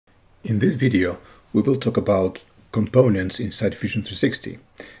In this video, we will talk about components inside Fusion 360.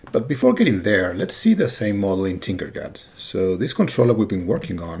 But before getting there, let's see the same model in Tinkercad. So this controller we've been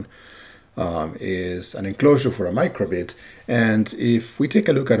working on is an enclosure for a microbit. And if we take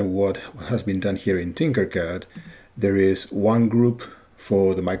a look at what has been done here in Tinkercad, there is one group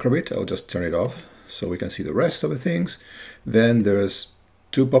for the microbit. I'll just turn it off so we can see the rest of the things. Then there's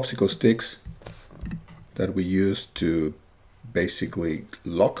two popsicle sticks that we use to basically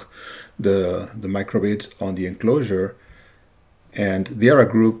lock the microbit on the enclosure, and they are a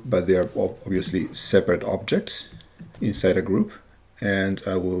group, but they are obviously separate objects inside a group, and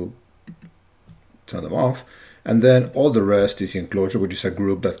I will turn them off. And then all the rest is the enclosure, which is a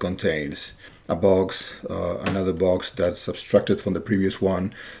group that contains a box, another box that's subtracted from the previous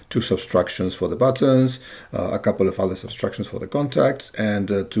one, two subtractions for the buttons, a couple of other subtractions for the contacts, and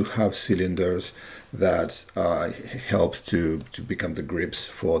two half cylinders that help to become the grips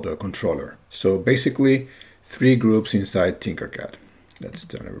for the controller. So basically, three groups inside Tinkercad. Let's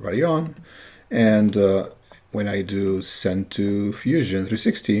turn everybody on. And when I do send to Fusion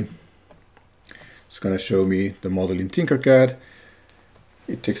 360, it's going to show me the model in Tinkercad.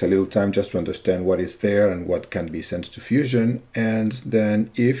 It takes a little time just to understand what is there and what can be sent to Fusion. And then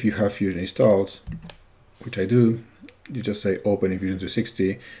if you have Fusion installed, which I do, you just say open in Fusion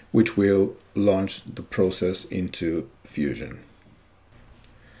 360, which will launch the process into Fusion.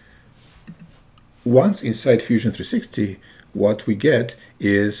 Once inside Fusion 360, what we get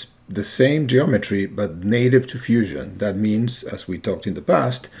is the same geometry but native to Fusion. That means, as we talked in the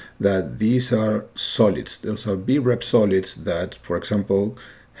past, that these are solids. Those are B-rep solids that, for example,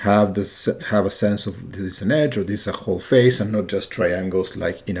 have a sense of this is an edge or this is a whole face and not just triangles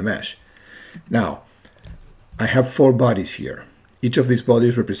like in a mesh. Now, I have four bodies here. Each of these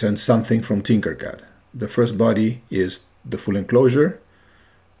bodies represents something from Tinkercad. The first body is the full enclosure.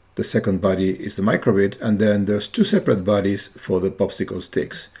 The second body is the microbit, and then there's two separate bodies for the popsicle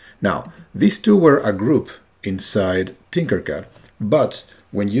sticks. Now, these two were a group inside Tinkercad, but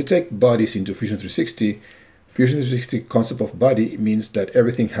when you take bodies into Fusion 360, Fusion 360 concept of body means that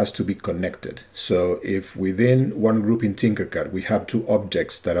everything has to be connected. So if within one group in Tinkercad we have two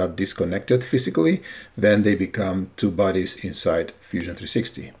objects that are disconnected physically, then they become two bodies inside Fusion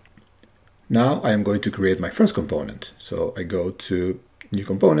 360. Now I am going to create my first component. So I go to New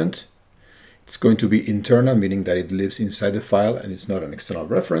Component. It's going to be internal, meaning that it lives inside the file and it's not an external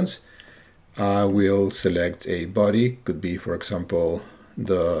reference. I will select a body, could be, for example,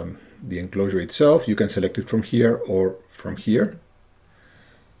 the enclosure itself. You can select it from here or from here.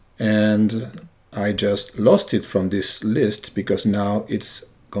 And I just lost it from this list because now it's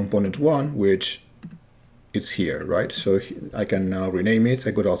component one, which it's here, right? So I can now rename it.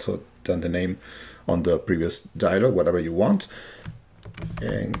 I could also turn the name on the previous dialog, whatever you want.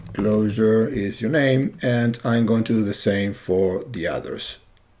 Enclosure is your name, and I'm going to do the same for the others.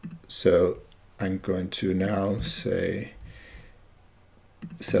 So I'm going to now say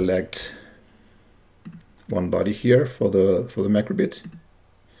select one body here for the microbit,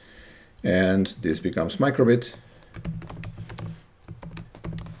 and this becomes microbit.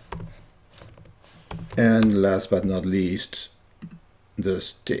 And last but not least, the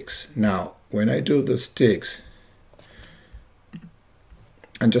sticks. Now, when I do the sticks,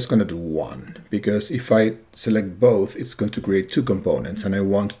 I'm just going to do one, because if I select both, it's going to create two components, and I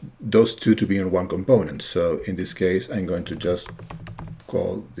want those two to be in one component. So in this case, I'm going to just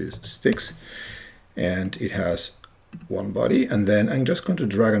call this sticks, and it has one body, and then I'm just going to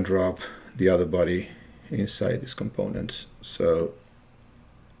drag and drop the other body inside this component. So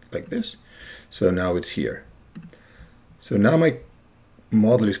like this. So now it's here. So now my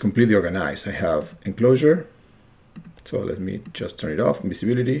model is completely organized. I have enclosure. So let me just turn it off,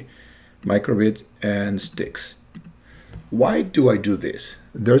 visibility, microbit, and sticks. Why do I do this?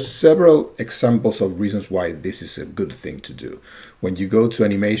 There's several examples of reasons why this is a good thing to do. When you go to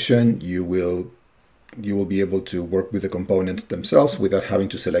animation, you will be able to work with the components themselves without having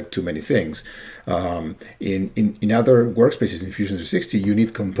to select too many things. In other workspaces in Fusion 360, you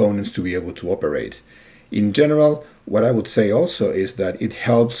need components to be able to operate. In general, what I would say also is that it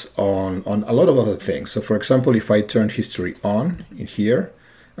helps on a lot of other things. So for example, if I turn history on in here,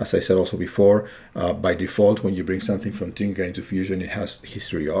 as I said also before, by default, when you bring something from Tinkercad into Fusion, it has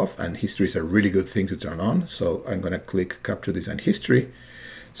history off, and history is a really good thing to turn on. So I'm going to click Capture Design History.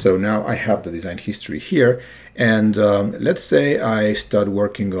 So now I have the design history here, and let's say I start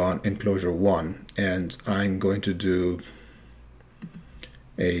working on enclosure 1, and I'm going to do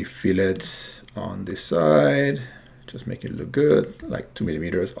a fillet on this side, just make it look good, like 2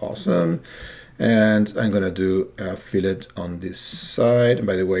 millimeters, awesome. And I'm gonna do a fillet on this side. And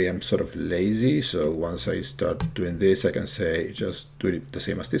by the way, I'm sort of lazy, so once I start doing this, I can say just do it the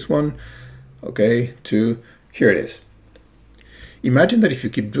same as this one. Okay, 2, here it is. Imagine that if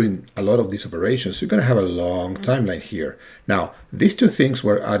you keep doing a lot of these operations, you're going to have a long timeline here. Now, these two things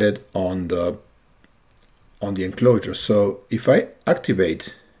were added on the enclosure. So if I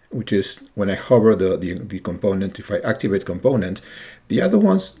activate, which is when I hover the component, if I activate component, the other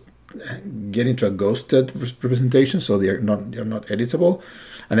ones get into a ghosted representation, so they're not editable,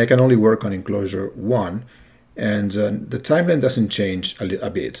 and I can only work on enclosure 1, and the timeline doesn't change a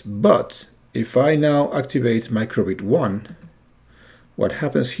bit. But if I now activate microbit 1, what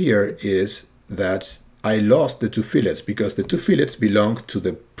happens here is that I lost the 2 fillets because the 2 fillets belong to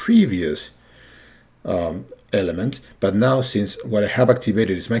the previous element, but now since what I have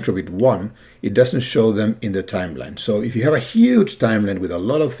activated is microbit 1, it doesn't show them in the timeline. So if you have a huge timeline with a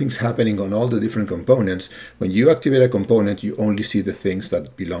lot of things happening on all the different components, when you activate a component, you only see the things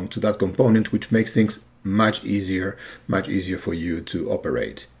that belong to that component, which makes things much easier for you to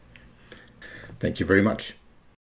operate. Thank you very much.